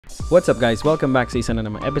What's up guys? Welcome back sa isa na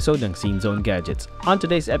namang episode ng Scene Zone Gadgets. On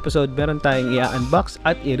today's episode, meron tayong i-unbox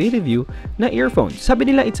at i-review na earphones.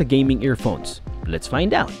 Sabi nila it's a gaming earphones. Let's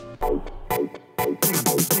find out!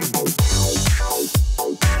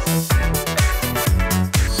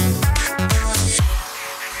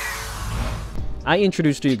 I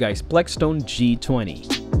introduce to you guys Plextone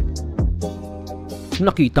G20.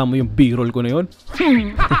 Nakita mo yung B-roll ko na yun?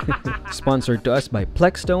 Sponsored to us by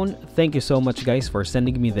Plextone. Thank you so much guys for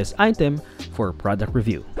sending me this item for product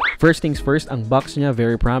review. First things first, ang box niya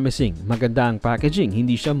very promising. Maganda ang packaging,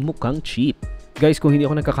 hindi siya mukhang cheap. Guys, kung hindi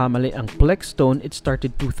ako nagkakamali, ang Plextone, it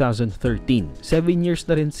started 2013. 7 years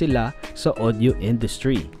na rin sila sa audio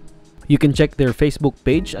industry. You can check their Facebook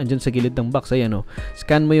page, andyan sa gilid ng box, ayan o.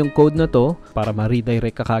 Scan mo yung code na to para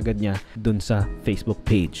ma-redirect ka kagad niya dun sa Facebook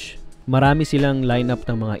page. Marami silang lineup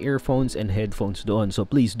ng mga earphones and headphones doon, so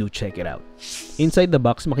please do check it out. Inside the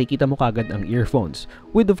box, makikita mo kagad ang earphones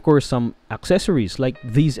with of course some accessories like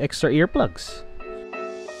these extra earplugs.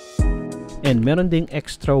 And meron ding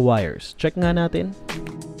extra wires. Check nga natin.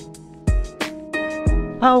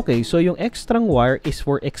 Okay, so yung extra wire is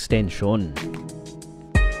for extension.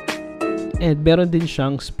 And meron din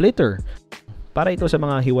siyang splitter para ito sa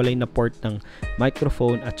mga hiwalay na port ng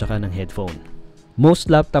microphone at saka ng headphone.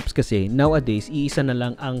 Most laptops kasi nowadays iisa na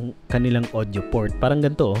lang ang kanilang audio port, parang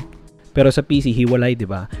ganito. Pero sa PC hiwalay, 'di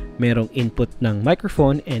ba? Merong input ng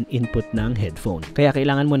microphone and input ng headphone. Kaya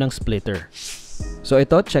kailangan mo ng splitter. So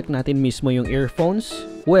ito, check natin mismo yung earphones.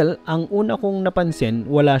 Well, ang una kong napansin,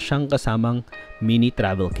 wala siyang kasamang mini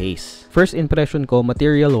travel case. First impression ko,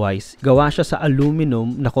 material-wise, gawa siya sa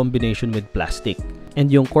aluminum na combination with plastic.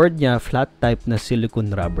 And yung cord niya, flat type na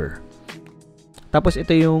silicone rubber. Tapos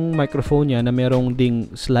ito yung microphone niya na merong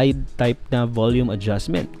ding slide type na volume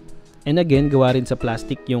adjustment. And again, gawa rin sa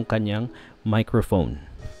plastic yung kanyang microphone.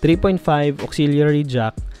 3.5 auxiliary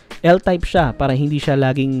jack. L-type siya para hindi siya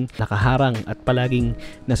laging nakaharang at palaging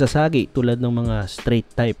nasasagi tulad ng mga straight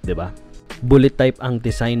type, 'di ba? Bullet type ang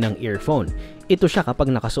design ng earphone. Ito siya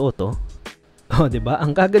kapag nakasuot, oh. Oh, 'di ba?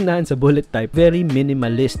 Ang kagandahan sa bullet type, very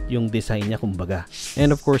minimalist yung design niya kumbaga.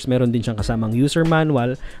 And of course, meron din siyang kasamang user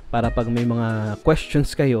manual para pag may mga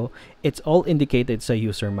questions kayo, it's all indicated sa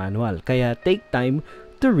user manual. Kaya take time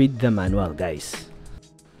to read the manual, guys.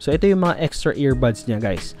 So ito yung mga extra earbuds niya,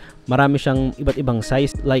 guys. Marami siyang iba't ibang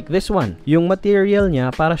size like this one. Yung material niya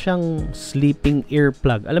para siyang sleeping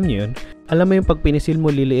earplug. Alam niyo yun? Alam mo yung pag pinisil mo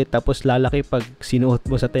liliit tapos lalaki pag sinuot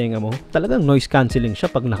mo sa tenga mo? Talagang noise cancelling siya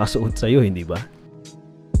pag nakasuot sa'yo, hindi ba?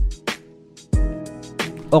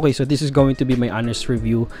 Okay, so this is going to be my honest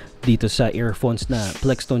review dito sa earphones na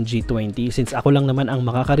Plextone G20. Since ako lang naman ang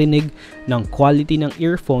makakarinig ng quality ng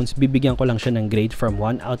earphones, bibigyan ko lang siya ng grade from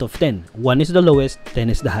 1 out of 10. 1 is the lowest, 10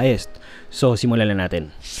 is the highest. So, simulan na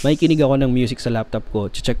natin. May kinig ako ng music sa laptop ko.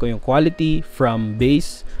 Check ko yung quality from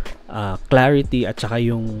bass, clarity, at saka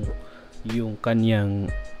yung kanyang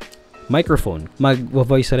microphone.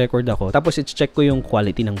 Mag-voice record ako. Tapos, i-check ko yung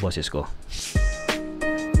quality ng boses ko.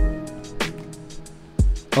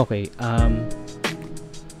 Okay, ang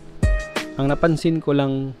napansin ko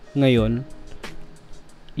lang ngayon,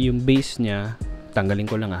 yung bass niya, tanggalin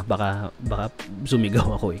ko lang baka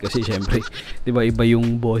sumigaw ako kasi syempre, 'di ba iba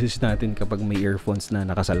yung boses natin kapag may earphones na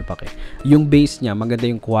nakasalpak eh. Yung bass niya, maganda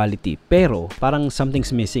yung quality, pero parang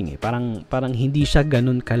something's missing eh. Parang hindi siya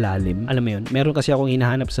ganun kalalim. Alam mo yun? Meron kasi akong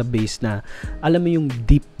hinahanap sa bass na, alam mo yung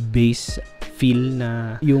deep bass feel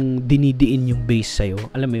na yung dinidiin yung bass sa'yo.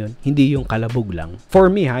 Alam mo yun? Hindi yung kalabog lang. For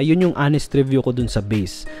me yun yung honest review ko dun sa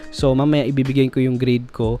bass. So mamaya ibibigay ko yung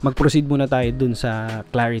grade ko. Mag-proceed muna tayo dun sa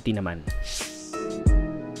clarity naman.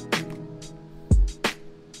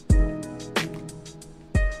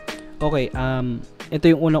 Okay, ito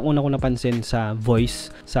yung unang-una ko napansin sa voice,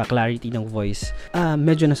 sa clarity ng voice.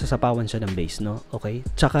 Medyo nasasapawan siya ng bass, no? Okay?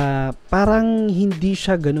 Tsaka parang hindi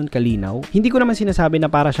siya ganun kalinaw. Hindi ko naman sinasabi na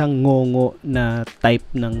para siyang ngongo na type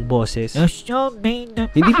ng boses.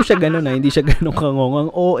 Hindi po siya ganun hindi siya ganun kangongo.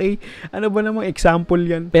 Ang OA, ano ba namang example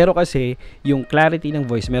yan? Pero kasi, yung clarity ng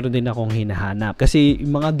voice, meron din akong hinahanap. Kasi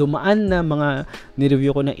yung mga dumaan na mga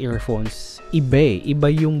nireview ko na earphones, iba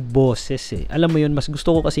yung boses eh. Alam mo yun, mas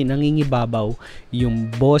gusto ko kasi nangingibabaw yung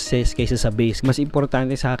boses kaysa sa bass. Mas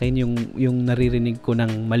importante sa akin yung naririnig ko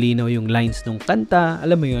ng malinaw yung lines ng kanta.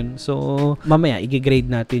 Alam mo yun? So, mamaya, i-grade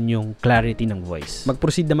natin yung clarity ng voice.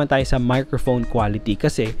 Mag-proceed naman tayo sa microphone quality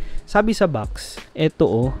kasi sabi sa box,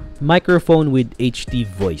 eto microphone with HD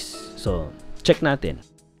voice. So, check natin.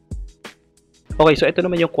 Okay, so ito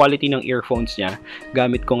naman yung quality ng earphones niya.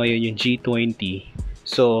 Gamit ko ngayon yung G20.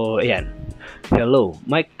 So, ayan. Hello,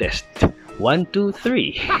 mic test. 1, 2,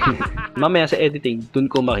 3. Mamaya sa editing, dun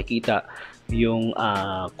ko makikita yung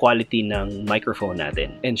quality ng microphone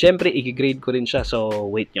natin. And syempre, i-grade ko rin siya, so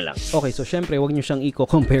wait nyo lang. Okay, so syempre, wag nyo siyang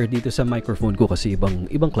i-compare dito sa microphone ko kasi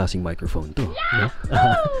ibang klaseng microphone to. No?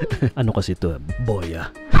 Ano kasi to?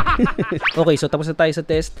 Boya. Okay, so tapos na tayo sa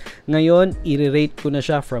test. Ngayon, i-rate ko na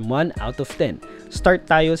siya from 1 out of 10. Start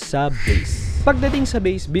tayo sa bass. Pagdating sa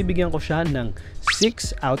bass, bibigyan ko siya ng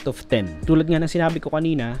 6 out of 10. Tulad nga ng sinabi ko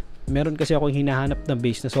kanina, meron kasi akong hinahanap na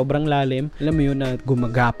bass na sobrang lalim. Alam mo yun na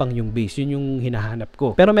gumagapang yung bass. Yun yung hinahanap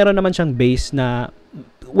ko. Pero meron naman siyang bass na,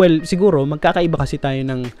 well, siguro magkakaiba kasi tayo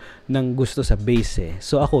ng gusto sa bass eh.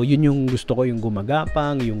 So ako, yun yung gusto ko, yung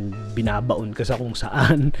gumagapang, yung binabaon ka sa kung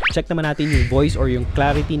saan. Check naman natin yung voice or yung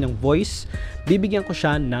clarity ng voice. Bibigyan ko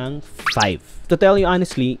siya ng 5. To tell you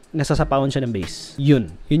honestly, nasasapawan siya ng bass. Yun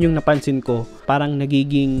yung napansin ko. Parang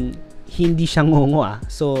nagiging hindi siya ngongo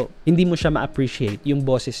So, hindi mo siya ma-appreciate yung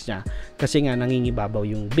boses niya kasi nga nangingibabaw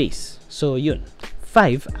yung bass. So, yun.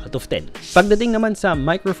 5 out of 10. Pagdating naman sa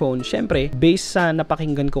microphone, syempre, based sa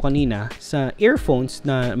napakinggan ko kanina, sa earphones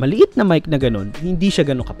na maliit na mic na ganun, hindi siya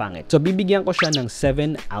ganun kapangit. So, bibigyan ko siya ng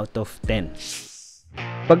 7 out of 10.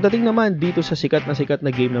 Pagdating naman dito sa sikat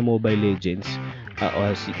na game na Mobile Legends,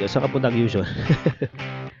 sa kapuntang usual,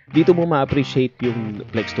 dito mo ma-appreciate yung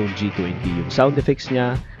Plextone G20, yung sound effects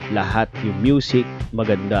niya, lahat, yung music,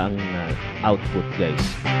 maganda ang output, guys.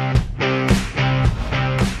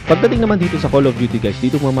 Pagdating naman dito sa Call of Duty, guys,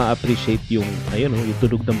 dito mo ma-appreciate yung, ayun, yung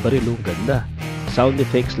tunog ng baril, ganda. Sound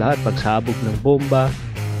effects, lahat, pagsabog ng bomba.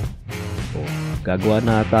 Gagawa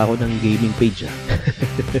na ata ako ng gaming page.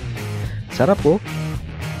 Sarap po.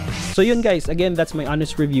 So yun guys, again, that's my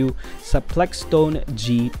honest review sa Plextone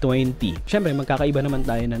G20. Syempre, magkakaiba naman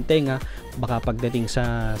tayo ng tenga. Baka pagdating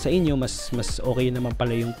sa inyo, mas okay naman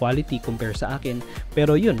pala yung quality compare sa akin.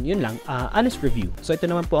 Pero yun lang, honest review. So ito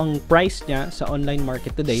naman po ang price niya sa online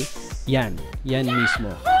market today. Yan mismo.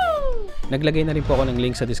 Naglagay na rin po ako ng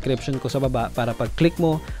link sa description ko sa baba para pag click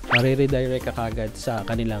mo, mariredirect ka kagad sa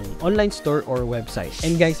kanilang online store or website.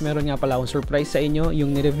 And guys, meron nga pala akong surprise sa inyo.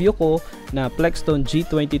 Yung nireview ko na Plextone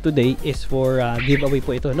G20 today is for giveaway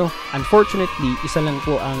po ito. No, unfortunately, isa lang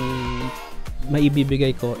po ang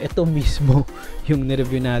maibibigay ko. Ito mismo yung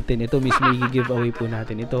nireview natin. Ito mismo i-giveaway po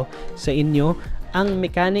natin ito sa inyo. Ang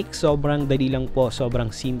mechanic, sobrang dali lang po,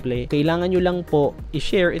 sobrang simple. Kailangan nyo lang po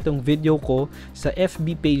i-share itong video ko sa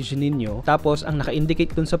FB page ninyo. Tapos, ang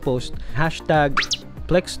naka-indicate dun sa post, hashtag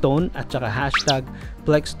Plextone at saka hashtag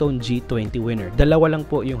Plextone G20 winner. Dalawa lang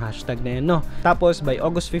po yung hashtag na yan, no? Tapos, by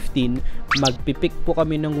August 15, magpipick po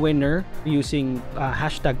kami ng winner using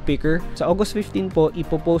hashtag picker. Sa August 15 po,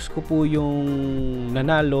 ipopost ko po yung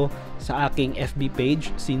nanalo sa aking FB page,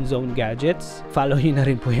 Sinzone Gadgets. Follow nyo na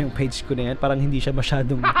rin po yung page ko na yan. Parang hindi siya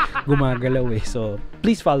masyadong gumagalaw eh. So,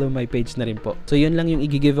 please follow my page na rin po. So, yun lang yung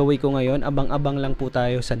i-giveaway ko ngayon. Abang-abang lang po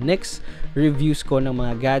tayo sa next reviews ko ng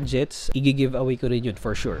mga gadgets. I-giveaway ko rin yun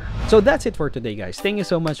for sure. So, that's it for today, guys. Thank you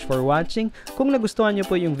so much for watching. Kung nagustuhan nyo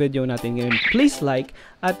po yung video natin ngayon, please like.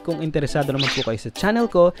 At kung interesado naman po kayo sa channel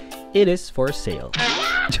ko, it is for sale.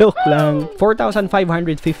 Joke lang.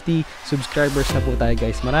 4,550 subscribers na po tayo,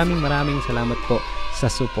 guys. Maraming salamat po sa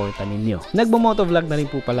suporta ninyo. Nagbo-motovlog na rin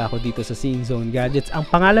po pala ako dito sa Sinzone Gadgets. Ang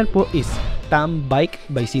pangalan po is Tambike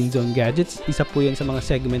by Sinzone Gadgets. Isa po yan sa mga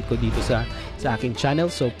segment ko dito sa aking channel.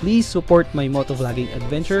 So please support my motovlogging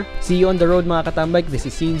adventure. See you on the road, mga katambike. This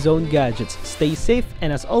is Sinzone Gadgets. Stay safe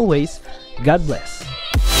and as always, God bless.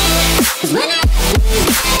 When I